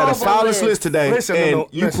was gonna have the Horrible foulest list. list today, Listen, and no,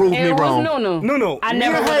 you listen. proved And me it was wrong. No. I Me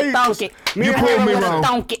never and would Hayes have was- thunk it. me You and proved Hayes me was- wrong.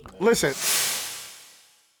 Thunk it. Listen.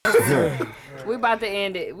 We about to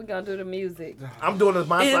end it. We gonna do the music. I'm doing this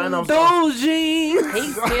my sign In off song. those jeans.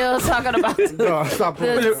 He's still talking about No, stop.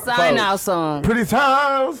 the sign out song. Pretty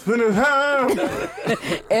times, pretty times.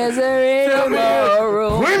 Is there any more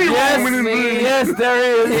room? Plenty Yes, room in this yes,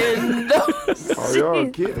 there is. In those Oh, y'all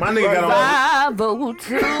kidding. My nigga got on.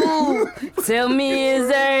 502. Tell me, is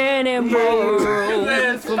there any more room?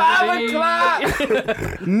 It's 5 o'clock.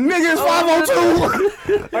 Niggas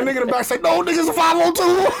 502. That nigga in the back say, no, niggas 502.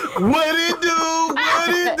 What it do? What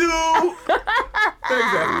it do?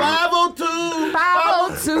 502.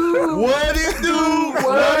 502. What it do?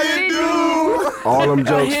 What it do? All them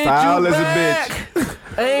jokes hit foul you as a back. bitch.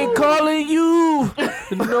 Ain't calling you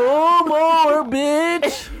no more,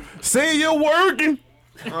 bitch. See you working.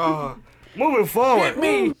 Moving forward.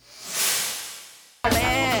 Me.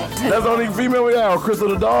 That's the only female we have. Crystal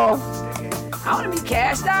the doll. I want to be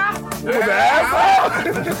cashed out. With the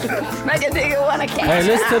ass. Make a nigga want to cash Hey,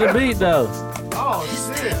 listen to the beat though.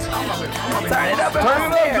 Turn it up.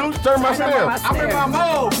 Turn it up, dude. Turn my shit up. I'm in my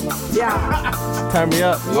mode. Yeah. Turn me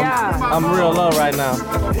up. Yeah. I'm real low right now.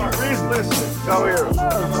 Listen. Go here.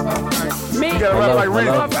 Me. You gotta rap like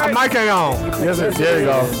Hello. Reese. Mic ain't on. Yes, sir. There you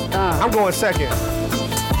go. I'm going second.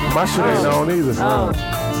 My shit ain't on either.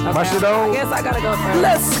 My shit I on. guess I gotta go first.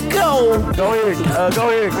 Let's go. Go ahead,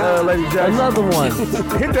 Lady Jackson. Another one.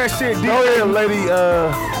 Hit that shit, D. Go ahead, Lady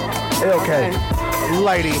LK.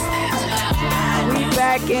 Lady. We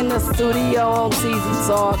back in the studio on TZ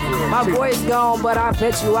Talk. My voice gone, but I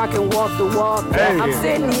bet you I can walk the walk. Hey. I'm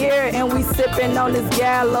sitting here and we sipping on this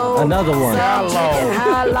gallo. Another one. Some drinking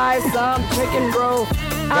High Life, some drinking Bro.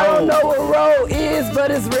 I don't know what Roe is, but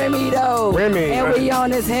it's Remy though. Remy. And we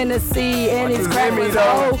on this Hennessy and these is Remy, crackers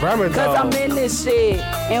though? though. Remy, Cause though. I'm in this shit.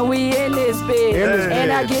 And we in this bitch. In this and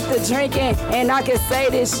I bitch. get the drinking and I can say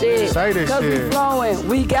this shit. Say this Cause shit. we flowing.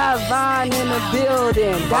 We got Vine in the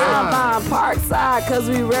building. Down Vine Parkside, cause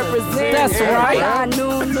we represent. That's right. Got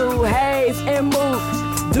New Hayes and Mook.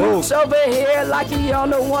 Dukes over here like he on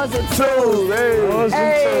the ones and twos.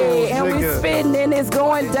 Hey, and we spitting and it's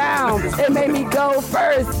going down. It made me go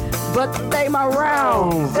first, but stay my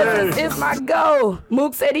round. It's my go.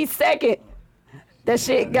 Mook said he's second. That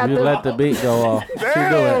shit got You the let the beat go off. She do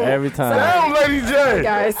it every time. Damn, Lady J.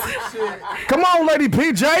 guys. Come on, Lady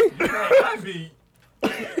PJ.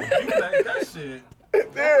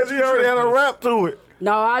 Yeah, she already had a rap to it.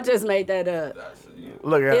 No, I just made that up.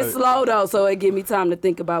 Look at It's it. slow though, so it give me time to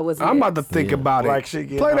think about what's I'm next. about to think about it. Like shit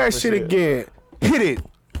getting Play off that and shit shit. again. Hit it,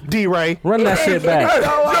 D-Ray. Run that shit back.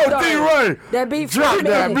 Yo, D-Ray. That beat 4 Drop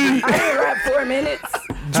that minutes. beat. I didn't rap 4 minutes.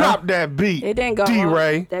 Drop that beat. It didn't go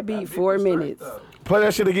D-Ray. on. That beat 4 minutes. Play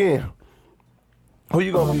that shit again. Who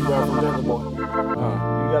you gonna be from Jungle Boy? You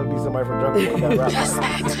gotta be somebody from Jungle Boy. You gotta rap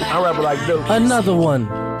like I'm rapping like Duke. Another one.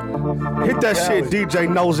 Hit that shit, DJ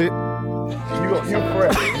knows it. You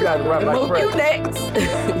fresh. You gotta rap like Mook, you fresh. next.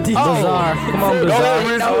 Bizarre. Come on, Go Bizarre. ahead,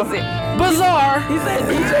 Rizzo. knows it. Bizarre. He said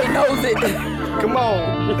DJ knows it. Come on.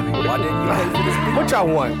 What y'all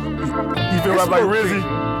want? You feel rap like Rizzy?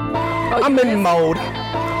 I'm in mode.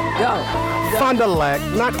 Go. Fond du Lac,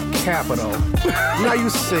 not capital. Now you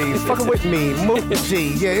see, fucking with me, Mook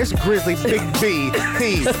G. Yeah, it's Grizzly, Big B,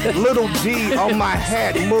 P, Little D on my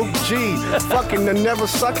hat, Mook G. Fucking the never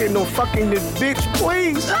sucking, no fucking this bitch,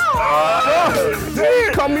 please.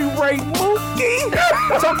 Call me Ray Mookie.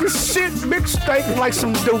 Talking shit, bitch, stank like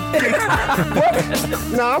some dookie.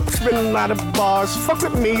 What? Nah, I'm spinning a lot of bars. Fuck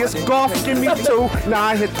with me, it's golf, give me two. Now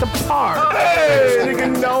I hit the park. Hey,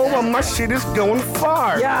 nigga know my shit is going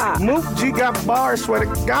far. Yeah. Mook G got bars, swear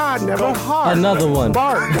to God, never hard. Another one.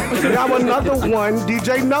 Bar. Now another one,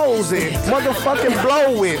 DJ knows it. Motherfucking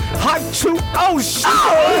blow it. Hot chew, oh shit.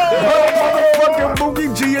 Motherfucking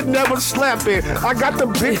Mookie G, it never slap it. I got the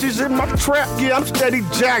bitches in my trap, yeah, I'm steady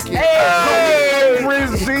jacking. Hey,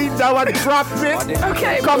 Rizzy, now I drop it.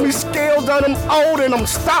 Okay. Call me scales on them old and I'm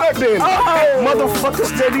stopping. Motherfucker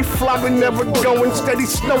steady flopping, never going. Steady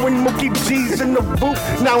snowing, Mookie G's in the boot.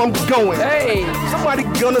 Now I'm going. Hey. Somebody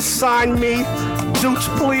gonna sign me. Dooch,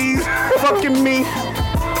 please. Fucking me.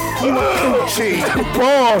 You a coochie.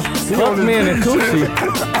 Balls. Fuck me in a coochie.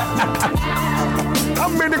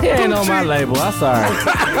 I'm in the He ain't on coochie. my label. I'm sorry.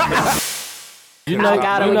 You know, I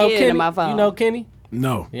got him you know again Kenny? in my phone. You know Kenny?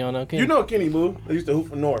 No. You don't know Kenny? You know Kenny Boo. They used to hoop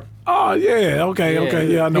from North. Oh, yeah. Okay,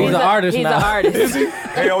 yeah, I know. He's him. an artist He's now. an artist. Is he?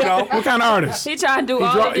 Hell no. What kind of artist? He trying to do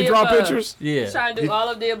all of the He draw above. pictures? Yeah. He trying to do all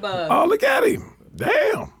of the above. Oh, look at him.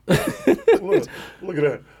 Damn. Look at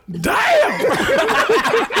that. Damn.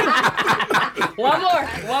 One more.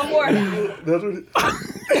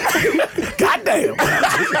 Goddamn.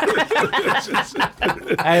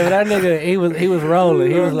 Hey, but that nigga, he was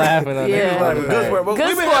rolling. He was laughing on Yeah. that. Good sport, but Good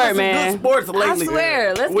we've been sport, having some man. good sports I lately.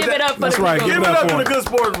 swear. Let's With give it that- up for That's the right. people. Give it up for the good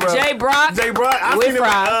sports, bro. Jay Brock. Jay Brock. I with seen him.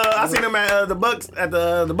 Fry. I seen him at the Bucks at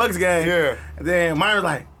the Bucks game. Yeah. And then mine was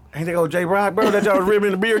like, ain't they go Jay Brock, bro? That y'all was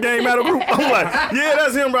ripping the beer game out of group. I'm like, yeah,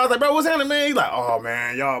 that's him, bro. I was like, bro, what's happening, man? He's like, oh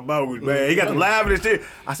man, y'all bogus, man. He got the laughing and shit.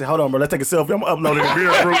 I said, hold on, bro, let's take a selfie. I'm gonna upload it in the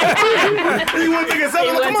beer group. He wouldn't take a selfie.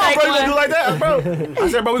 He Like, come on, wouldn't bro, you take gonna do one. like that, bro? I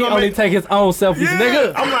said, bro, we He gonna only make. take his own selfies, Yeah.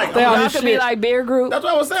 nigga. I'm like, Stay on Y'all his could be shit. like beer group. that's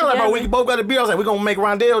what I was saying. Like, bro, we both got a beer. I was like, we gonna make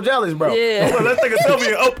Rondell jealous, bro. Yeah. So let's take a selfie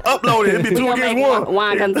and upload it. It'd be We two gonna against make one.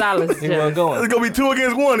 Juan Gonzalez. He wasn't going. It's gonna be 2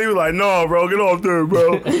 against 1. He was like, no, bro, get off there,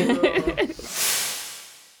 bro.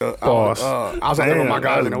 I was out there with my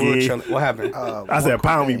guys and we were Gay. chilling. What happened? I said,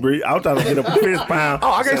 pound me, bro. I was trying to get a fist pound. Oh,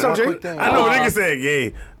 I gave some G. I know nigga said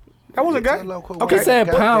gay. That wasn't gay. He said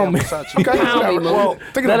pound me. Okay, Pound me, whatever. Mo. Well,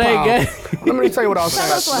 think of That the ain't pound. gay. Let me tell you what I was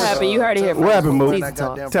Tell us saying. what happened. You heard it here first. What happened, Mo? Teasy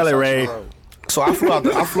Talk. Tell it, Ray. So I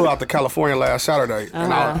flew out to California last Saturday,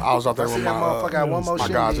 and I was out there with my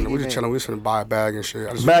guys, and we just chilling. We just finna buy a bag and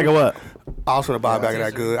shit. Bag of what? I was finna buy a bag of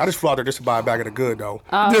that good. I just flew out there just to buy a bag of the good though.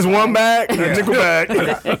 Just one bag? A nickel bag?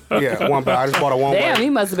 Yeah, one bag. I just bought a one Damn, bag. he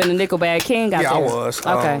must have been a Nickelback king out Yeah, I there. was.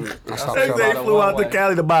 Okay. I stopped They selling. flew out to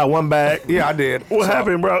Cali to buy one bag. Yeah, I did. What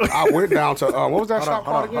happened, bro? I went down to what was that shop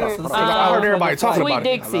called again? I heard everybody talking Sweet about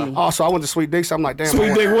it. Dixie. Also, I went to Sweet Dixie. I'm like, damn.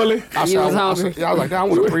 Sweet Dick Willie. I You was I hungry? yeah, I was like, damn, I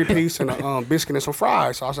want a 3-piece and a biscuit and some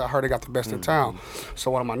fries. So I said, I heard they got the best in town.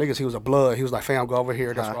 So one of my niggas, he was a blood. He was like, fam, go over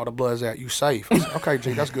here. That's where all the blood's at. You safe. I said, okay,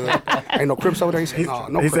 G, that's good. Ain't no Crips over there. He said, no,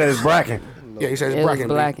 no He Crips. said it's Bracken. Yeah, he said It it's was Bracken.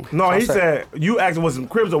 blacking. No, I he said, you asked him was some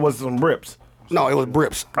Crips or was some Rips? No, it was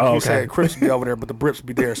Brips. Oh, okay. He said Crips be over there, but the Brips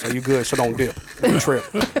be there, so you good, so don't dip. Don't trip.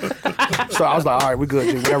 So I was like, all right, we good,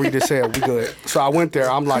 G. Whatever you just said, we good. So I went there.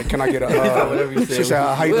 I'm like, can I get a... she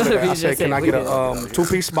said, how you Whatever doing? you I said, just can said, I we get a good.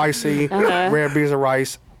 2-piece spicy, red beans and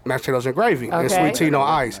rice, mashed potatoes and gravy, and Okay. sweet tea, no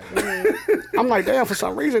ice. I'm like, damn, for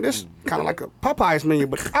some reason, this kind of like a Popeyes menu,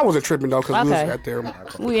 but I wasn't tripping, though, because we was Okay. at there.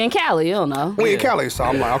 We in Cali, you don't know. We in Cali, so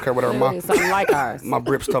I'm like, okay, whatever. It's something like ours. My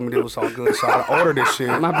Brips told me it was all good, so I ordered this shit.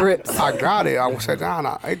 My Brips. I got it. I sat down.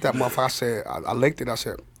 I ate that motherfucker. I said, I licked it. I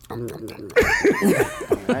said, I ain't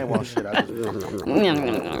want shit. I just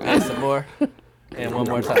And some more. And one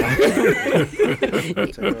more time.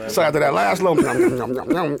 So after that last little,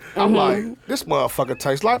 I'm like, this motherfucker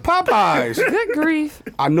tastes like Popeyes. Good grief.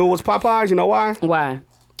 I knew it was Popeyes. You know why? Why?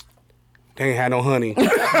 They ain't had no honey. I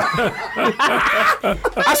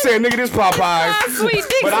said, nigga, this Popeyes. Sweet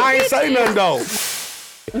Dixie. But I ain't say nothing though.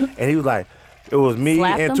 And he was like, it was me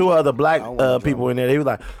Slapped and him? 2 other black people in there. He was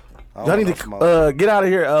like, y'all need to get out of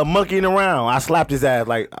here monkeying around. I slapped his ass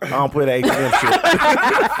like, I don't play that H&M shit.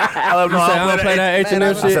 I don't play that H&M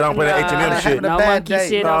I said, I shit? don't play that H&M shit. No bad monkey day.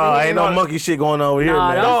 shit No, over here. ain't no monkey shit going over here, No,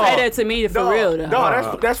 man. don't say that to me for real, though.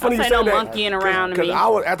 No, that's funny you Don't say said no that. monkeying around to Because me. I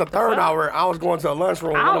was at the third hour. I was going to a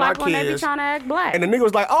lunchroom with I one don't of like my when they be kids. trying to act black. And the nigga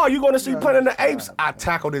was like, "Oh, you going to see Planet of the Apes?" I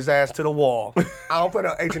tackled his ass to the wall. I don't play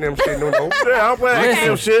no H&M shit, no. Yeah, I don't play that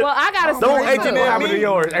H&M shit. Well, I got a Don't story, H&M too. happen to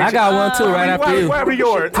yours. I got one too right after you. What happened to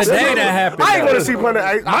yours? Today day that happened. I ain't gonna see Planet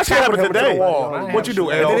X. My shit happened today. What you do,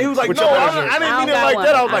 And then he was like, With no, your I measure? didn't I mean don't it got like one.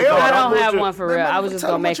 that. I was like, yo, I don't that's have bullshit. one for real. I was just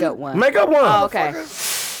gonna make up one. Make up one. Oh, okay.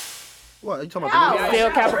 What? You talking about?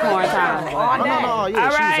 Still Capricorn time. No, All yeah, she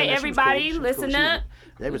was right, in there. She was everybody, cool. She was listen cool. up.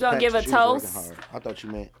 They We're was gonna give a packed. She was toast. working hard. I thought you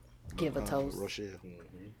meant Give a toast. Rochelle.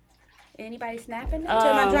 Anybody snapping? Um,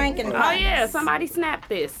 To my drinking Oh yeah, somebody snap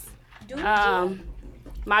this.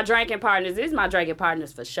 My drinking partners. These my drinking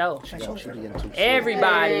partners for sure.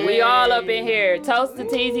 Everybody, we all up in here. Toast to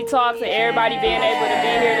TZ Talks and everybody being able to be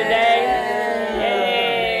here today.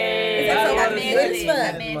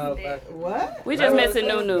 What? We just missing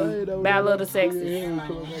Nunu. Bad Little Sexy.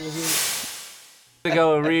 To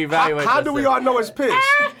go reevaluate. How do we all know it's piss?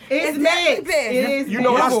 It's mixed. You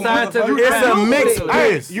know what I say? It's a mixed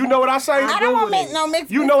piss. You know what I say? I don't want no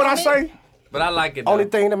mixed. You know what I say? But I like it. Only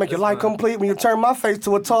thing that make your life complete when you turn my face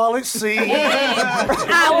to a toilet seat.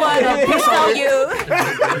 I want to piss on you.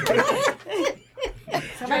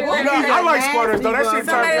 I like squirters though. That shit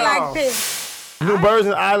Somebody turns me like on. piss. New Birds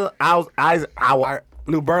and Eisenhower.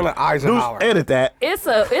 New Berlin Eisenhower. Edit that. It's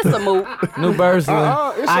a move. New Bursley.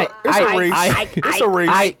 It's a reach. It's a reach.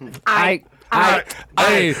 Hey,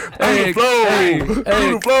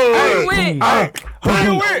 Who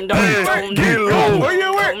you with? Get low. Who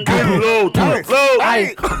you with? Get low. Get low.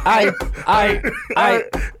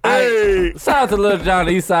 Shout out to Lil Jon,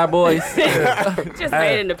 the Eastside Boys. Just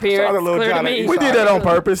made an appearance. Shout out to Lil Clear to Jon, me. We did that on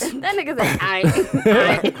purpose. That nigga said,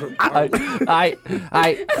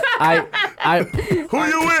 Who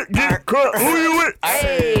you with? Get cut. Who you with?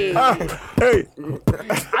 Hey. Hey.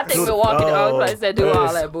 I think Milwaukee the only place that do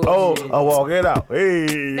all that bullshit. Oh, walk it out.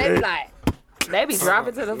 Hey. They be like, they be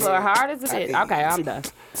dropping to the floor hard as it is. Okay, I'm done.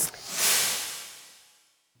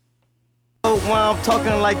 When I'm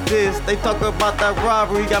talking like this, they talk about that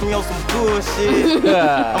robbery, got me on some bullshit.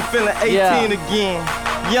 I'm feeling 18 again,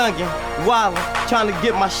 youngin', wildin', trying to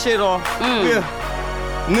get my shit off. Yeah,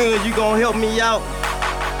 nigga, you gon' help me out?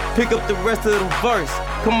 Pick up the rest of the verse.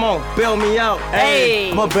 Come on, bail me out.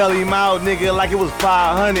 Hey. I'ma bail him out, nigga, like it was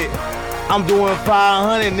 500. I'm doing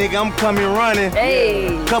 500, nigga, I'm coming running.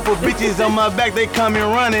 Hey. Couple bitches on my back, they coming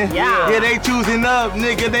running. Yeah. They choosing up,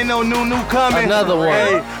 nigga, they know new coming. Another one.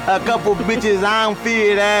 Hey, a couple bitches, I don't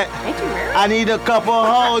fear that. Ain't you married? I need a couple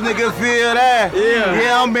hoes, nigga, feel that.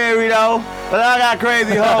 Yeah, I'm married though, but I got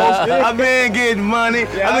crazy hoes. I've been getting money,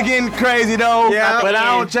 I've been getting crazy though, but I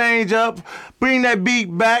don't change up. Bring that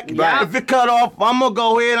beat back. Yeah. If it cut off, I'ma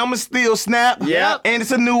go ahead, I'ma still snap. Yep. And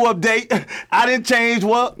it's a new update. I didn't change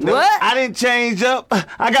what? I didn't change up.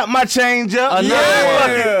 I got my change up.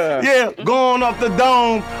 Yeah, going off the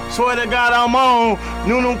dome. Swear to God I'm on.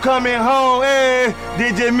 Nunu coming home. Hey,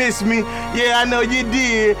 did you miss me? Yeah, I know you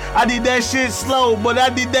did. I did that shit slow, but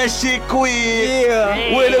I did that shit quick.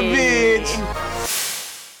 Yeah, with a bitch.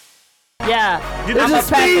 Yeah. Get I'm this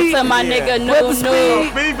gonna pass it speed. to my nigga New.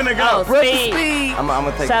 Speed finna go. Speed. I'm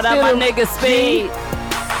gonna take Shout out my nigga Speed.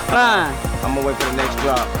 I'm gonna wait for the next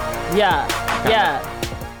drop. Yeah.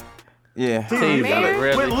 Yeah.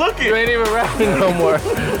 Quit looking. You ain't even rapping no more.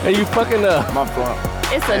 And you fucking up. My fault.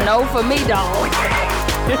 It's a no for me, dog.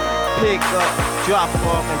 Pick up, drop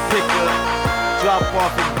off and pick up. Drop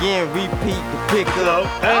off again, repeat the pick up.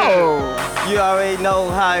 Oh. You already know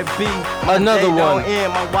how it be. My Another day one. Don't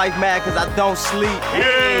end. My wife mad cause I don't sleep.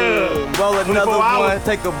 Yeah. Roll another 24 hours. one,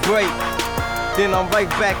 take a break. Then I'm right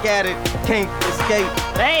back at it, can't escape.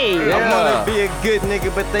 Hey. I wanna be a good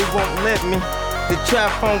nigga, but they won't let me. The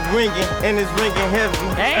trap phone ringing, and it's ringing heavy.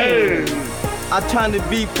 Hey. I'm trying to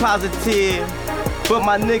be positive, but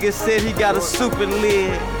my nigga said he got a super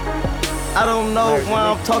lid. I don't know why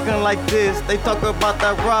I'm talking like this. They talk about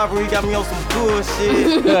that robbery, got me on some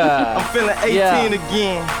bullshit. I'm feeling 18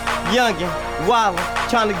 again, youngin', wildin',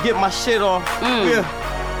 trying to get my shit off. Yeah,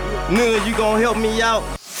 nigga, you gon' help me out?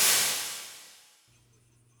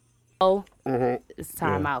 Oh, it's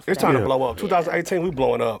time out for It's that. time to blow up. 2018, we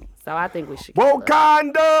blowing up. So I think we should.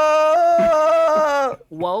 Wakanda!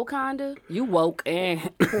 Wakanda? You woke and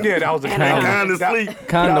Yeah, that was the Kinda sleep.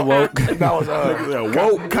 Kinda woke. That was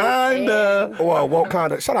Woke kinda. Well,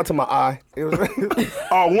 Wakanda. Shout out to my eye. It was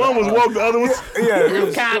One was woke, the other was. yeah. It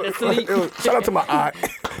was kinda sleep. Shout out to my eye.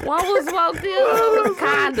 One was woke, the other was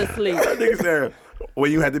kinda sleep. Nigga said, well,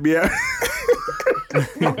 you had to be out.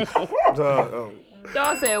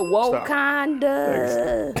 Dog said Wakanda.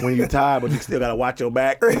 When you tired, but you still gotta watch your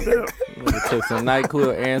back. We took some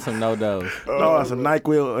NyQuil and some no-dos. No, some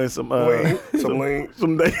NyQuil and some Some lean.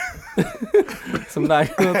 some day. Some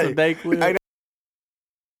NyQuil, some DayQuil. Hey,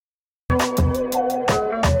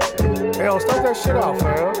 Hey, start that shit off,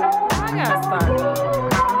 fam. I gotta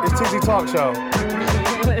start. It's TZ Talk Show.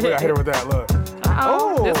 We gotta hit her with that, look.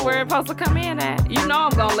 Uh-oh. This where it's supposed to come in at. You know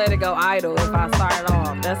I'm gonna let it go idle if I start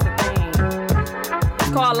off. That's the thing.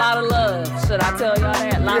 It's called A Lot of Love. Should I tell y'all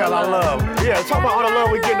that? A lot of love. Yeah, talk about all the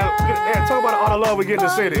love we get in the talk about all the love we get in the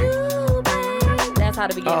city. That's how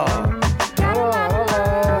to begin.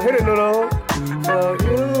 Hit it, Nuno.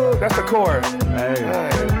 That's the chorus.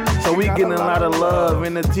 Hey. So we getting a lot of love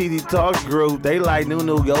in the TD Talks group. They like,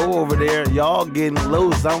 Nuno, go over there. Y'all getting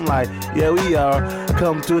loose. I'm like, yeah, we are.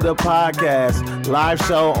 Come to the podcast. Live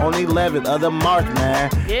show on 11th of the March, man.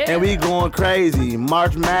 Yeah. And we going crazy.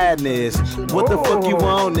 March Madness. What the fuck you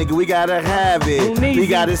want, nigga? We gotta have it. We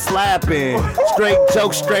got it slapping. Straight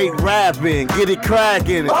joke, straight rapping. Get it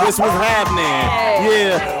cracking. This was happening.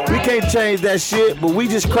 Yeah, we can't change that shit, but we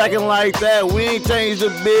just cracking like that. We ain't changed a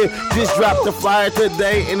bit. Just dropped the flyer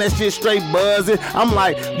today, and that shit straight buzzing. I'm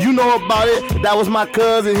like, you know about it? That was my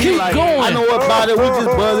cousin. He like, I know about it. We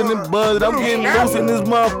just buzzing and buzzing. I'm getting loose in this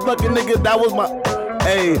motherfucking nigga. That was my,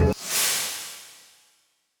 hey.